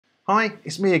Hi,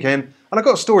 it's me again, and I've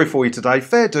got a story for you today.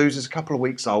 Fair dues is a couple of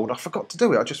weeks old. I forgot to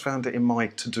do it. I just found it in my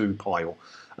to-do pile.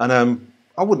 And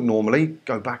I wouldn't normally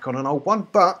go back on an old one,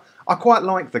 but I quite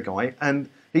like the guy, and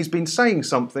he's been saying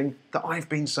something that I've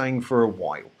been saying for a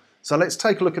while. So let's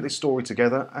take a look at this story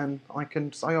together, and I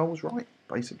can say I was right,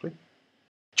 basically.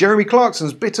 Jeremy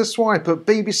Clarkson's bitter swipe at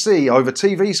BBC over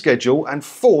TV schedule and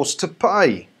forced to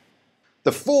pay.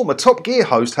 The former Top Gear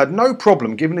host had no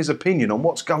problem giving his opinion on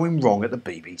what's going wrong at the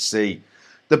BBC.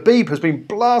 The Beeb has been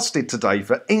blasted today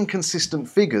for inconsistent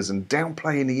figures and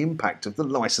downplaying the impact of the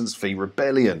licence fee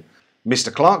rebellion.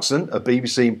 Mr Clarkson, a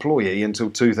BBC employee until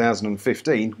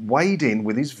 2015, weighed in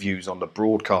with his views on the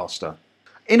broadcaster.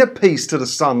 In a piece to The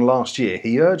Sun last year,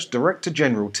 he urged Director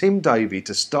General Tim Davie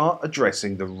to start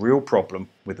addressing the real problem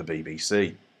with the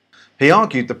BBC. He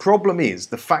argued the problem is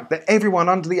the fact that everyone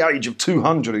under the age of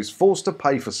 200 is forced to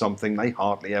pay for something they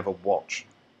hardly ever watch.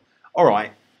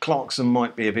 Alright, Clarkson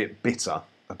might be a bit bitter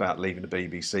about leaving the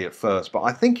BBC at first, but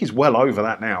I think he's well over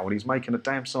that now and he's making a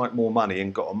damn sight more money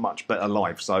and got a much better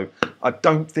life, so I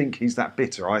don't think he's that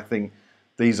bitter. I think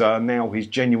these are now his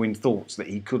genuine thoughts that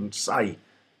he couldn't say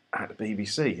at the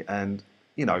BBC, and,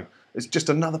 you know, it's just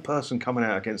another person coming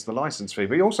out against the licence fee,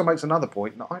 but he also makes another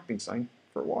point that I've been saying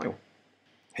for a while.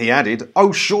 He added,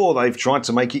 "Oh sure, they've tried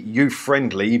to make it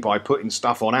youth-friendly by putting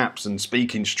stuff on apps and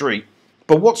speaking street,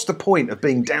 but what's the point of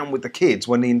being down with the kids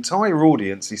when the entire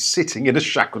audience is sitting in a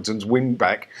Shackleton's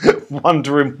wingback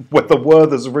wondering whether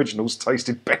Werther's originals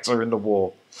tasted better in the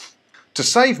war?" To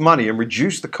save money and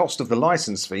reduce the cost of the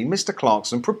licence fee, Mr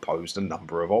Clarkson proposed a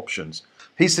number of options.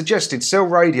 He suggested sell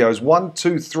radios 1,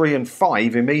 2, 3 and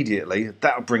 5 immediately,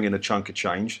 that would bring in a chunk of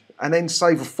change, and then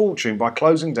save a fortune by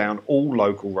closing down all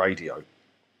local radio.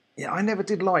 Yeah, I never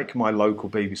did like my local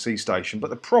BBC station, but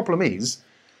the problem is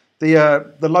the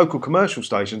local commercial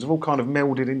stations have all kind of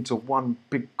melded into one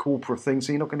big corporate thing,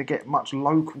 so you're not going to get much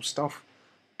local stuff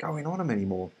going on them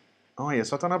anymore. Oh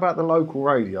yes, I don't know about the local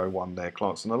radio one there,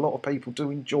 Clarkson. A lot of people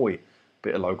do enjoy a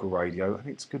bit of local radio, and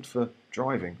it's good for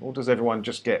driving. Or does everyone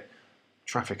just get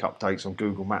traffic updates on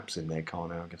Google Maps in their car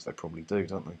now? I guess they probably do,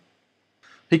 don't they?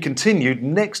 He continued,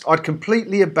 "Next, I'd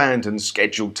completely abandon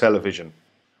scheduled television."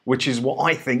 Which is what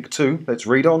I think too. Let's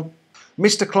read on.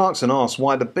 Mr Clarkson asked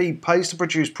why the Beeb pays to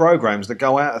produce programmes that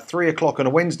go out at 3 o'clock on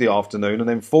a Wednesday afternoon and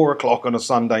then 4 o'clock on a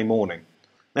Sunday morning.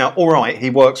 Now, alright,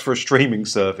 he works for a streaming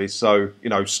service, so, you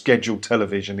know, scheduled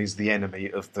television is the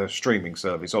enemy of the streaming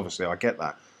service. Obviously, I get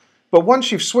that. But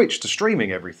once you've switched to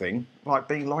streaming everything, like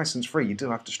being licence free, you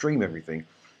do have to stream everything.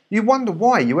 You wonder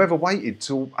why you ever waited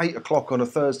till 8 o'clock on a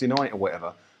Thursday night or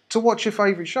whatever to watch your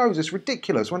favourite shows. It's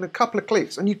ridiculous. When a couple of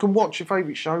clicks and you can watch your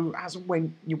favourite show as and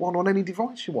when you want on any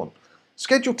device you want.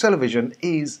 Scheduled television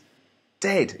is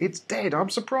dead. It's dead. I'm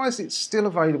surprised it's still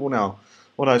available now.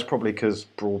 Although it's probably because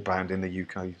broadband in the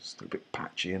UK is still a bit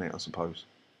patchy, isn't it, I suppose.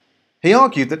 He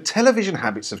argued that television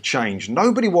habits have changed.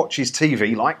 Nobody watches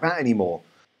TV like that anymore.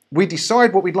 We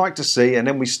decide what we'd like to see and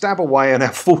then we stab away on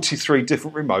our 43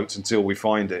 different remotes until we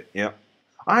find it. Yeah.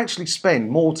 I actually spend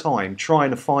more time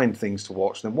trying to find things to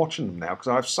watch than watching them now because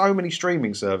I have so many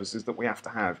streaming services that we have to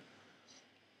have.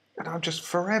 And I'm just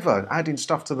forever adding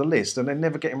stuff to the list and then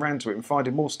never getting around to it and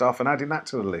finding more stuff and adding that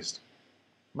to the list.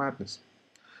 Madness.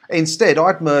 Instead,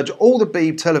 I'd merge all the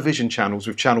Beeb television channels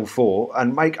with Channel 4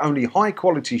 and make only high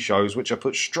quality shows which are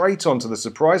put straight onto the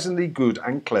surprisingly good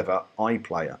and clever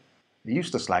iPlayer. He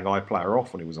used to slag iPlayer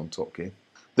off when he was on Top Gear.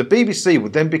 The BBC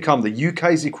would then become the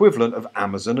UK's equivalent of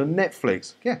Amazon and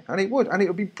Netflix. Yeah, and it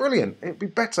would be brilliant. It would be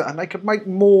better, and they could make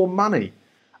more money.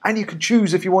 And you could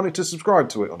choose if you wanted to subscribe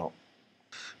to it or not.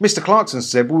 Mr Clarkson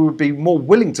said we would be more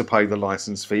willing to pay the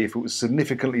licence fee if it was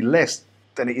significantly less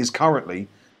than it is currently.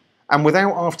 And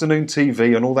without afternoon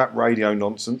TV and all that radio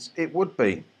nonsense, it would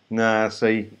be. Nah,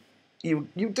 see, you're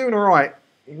doing all right.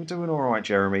 You're doing all right,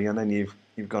 Jeremy, and then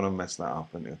you've gone and messed that up,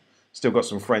 haven't you? Still got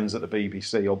some friends at the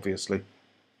BBC, obviously.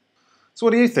 So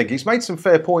what do you think? He's made some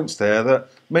fair points there that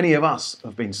many of us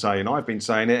have been saying. I've been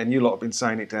saying it, and you lot have been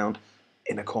saying it down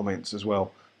in the comments as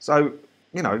well. So,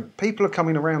 you know, people are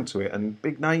coming around to it, and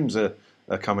big names are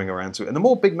coming around to it. And the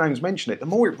more big names mention it, the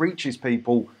more it reaches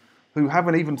people who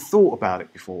haven't even thought about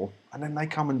it before, and then they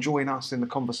come and join us in the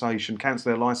conversation,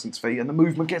 cancel their licence fee, and the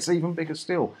movement gets even bigger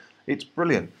still. It's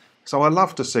brilliant. So I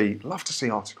love to see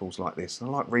articles like this. I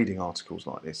like reading articles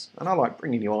like this, and I like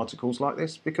bringing you articles like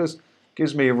this because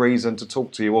gives me a reason to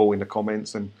talk to you all in the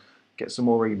comments and get some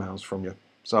more emails from you.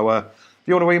 So if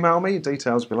you want to email me,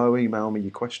 details below, email me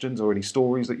your questions or any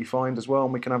stories that you find as well,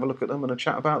 and we can have a look at them and a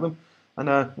chat about them. And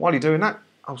while you're doing that,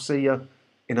 I'll see you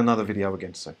in another video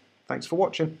again soon. Thanks for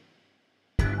watching.